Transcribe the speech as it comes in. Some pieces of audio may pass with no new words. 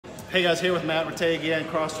Hey guys, here with Matt Rattay again,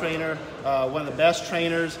 cross trainer, one of the best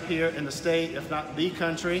trainers here in the state, if not the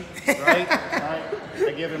country, right? Right?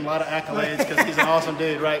 I give him a lot of accolades because he's an awesome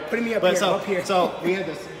dude, right? Putting me up here. So we had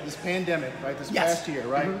this pandemic, right? This past year,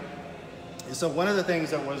 right? And so one of the things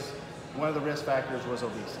that was one of the risk factors was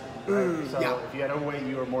obesity. Right? So if you had overweight,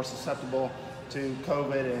 you were more susceptible to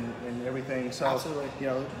COVID and everything. So, absolutely. You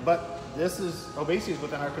know, but obesity is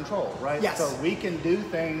within our control, right? Yes. So we can do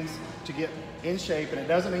things to get in shape, and it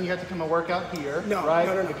doesn't mean you have to come and work out here, no, right?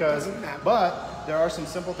 No. Because, but there are some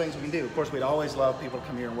simple things we can do. Of course, we'd always love people to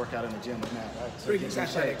come here and work out in the gym with Matt, right? So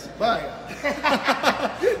athletics. But,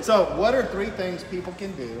 so what are 3 things people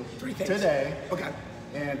can do today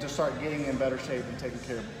and to start getting in better shape and taking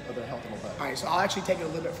care of their health a little better? All right, so I'll actually take it a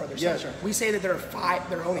little bit further. Yeah, sure. We say that there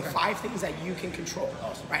are only 5 things that you can control,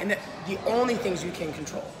 right? And the only things you can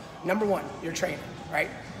control. Number 1, your training, right?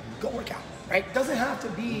 Go work out, right? Doesn't have to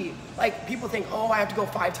be, like people think, oh, I have to go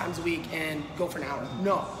 5 times a week and go for an hour.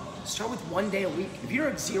 No, start with 1 day a week. If you're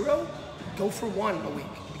at 0, go for 1 a week.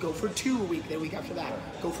 Go for 2 a week, the week after that.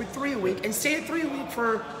 Go for 3 a week, and stay at 3 a week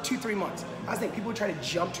for 2-3 months. I think people try to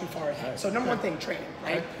jump too far ahead. So number 1 thing, training,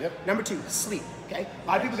 right? Number 2, sleep, okay? A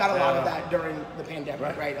lot of people got a lot of that during the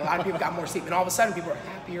pandemic, right? A lot of people got more sleep, and all of a sudden people are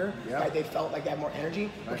happier, right? They felt like they had more energy,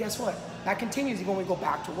 but guess what? That continues even when we go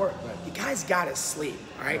back to work. You guys gotta sleep,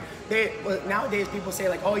 all right? Nowadays people say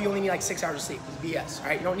like, oh, you only need like 6 hours of sleep. It's BS, all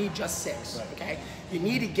right? You don't need just 6, okay? You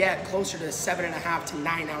need to get closer to 7.5 to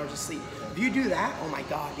 9 hours of sleep. If you do that, oh my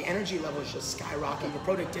God, the energy level is just skyrocketing. Your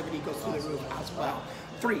productivity goes through the roof as well.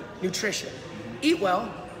 3, nutrition. Eat well.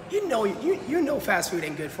 You know fast food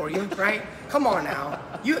ain't good for you, right? Come on now.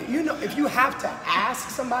 You know if you have to ask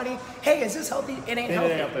somebody, hey, is this healthy? It ain't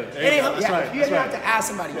healthy. It ain't healthy. If you have to ask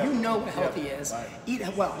somebody, you know what healthy is. Eat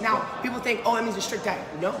well. Now, people think, oh, that means a strict diet.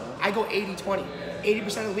 No, I go 80-20. 80%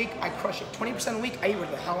 of the week, I crush it. 20% of the week, I eat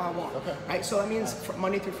what the hell I want. Right? So that means from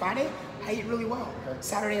Monday through Friday, I eat really well.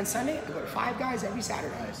 Saturday and Sunday, I go to 5 Guys every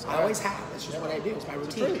Saturday. I always have. That's just what I do. It's my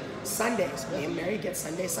routine. Sundays, me and Mary get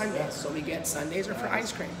Sundays. So we get Sundays are for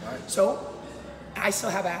ice cream. So I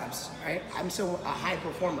still have abs, right? I'm still a high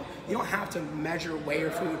performer. You don't have to measure, weigh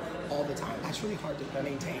your food all the time. That's really hard to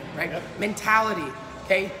maintain, right? Mentality,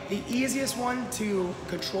 okay? The easiest one to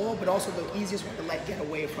control, but also the easiest one to let get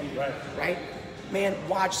away from you, right? Man,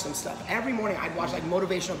 watch some stuff. Every morning I'd watch like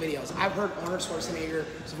motivational videos. I've heard Arnold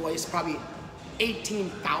Schwarzenegger's voice probably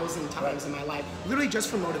 18,000 times in my life, literally just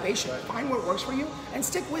for motivation. Find what works for you and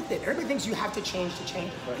stick with it. Everybody thinks you have to change to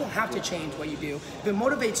change. You don't have to change what you do. If it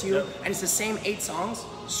motivates you and it's the same 8 songs,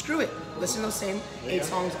 screw it. Listen to those same 8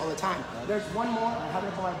 songs all the time. There's one more, I have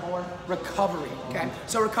it on my board, recovery, okay?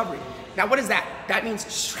 So recovery. Now what is that? That means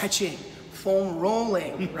stretching, foam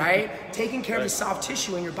rolling, right? Taking care of the soft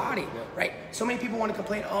tissue in your body, right? So many people want to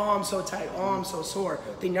complain, oh, I'm so tight, oh, I'm so sore.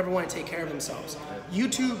 They never want to take care of themselves.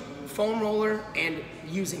 YouTube, foam roller, and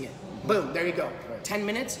using it. Boom, there you go. 10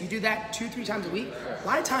 minutes, you do that 2-3 times a week. A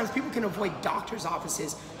lot of times people can avoid doctor's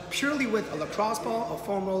offices purely with a lacrosse ball, a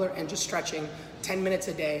foam roller, and just stretching 10 minutes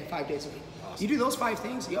a day, 5 days a week. You do those 5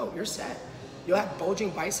 things, yo, you're set. You'll have bulging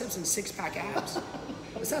biceps and 6-pack abs.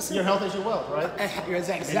 Your health is your wealth, right?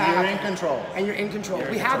 Exactly. And you're in control. And you're in control.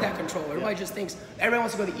 We have that control. Everybody just thinks, everybody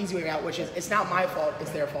wants to go the easy way out, which is, it's not my fault,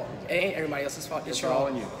 it's their fault. It ain't everybody else's fault. It's all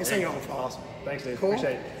on you. It's on your own fault. Awesome. Thanks, Dave. Cool?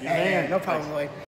 Appreciate it. Hey, no problem, Lloyd.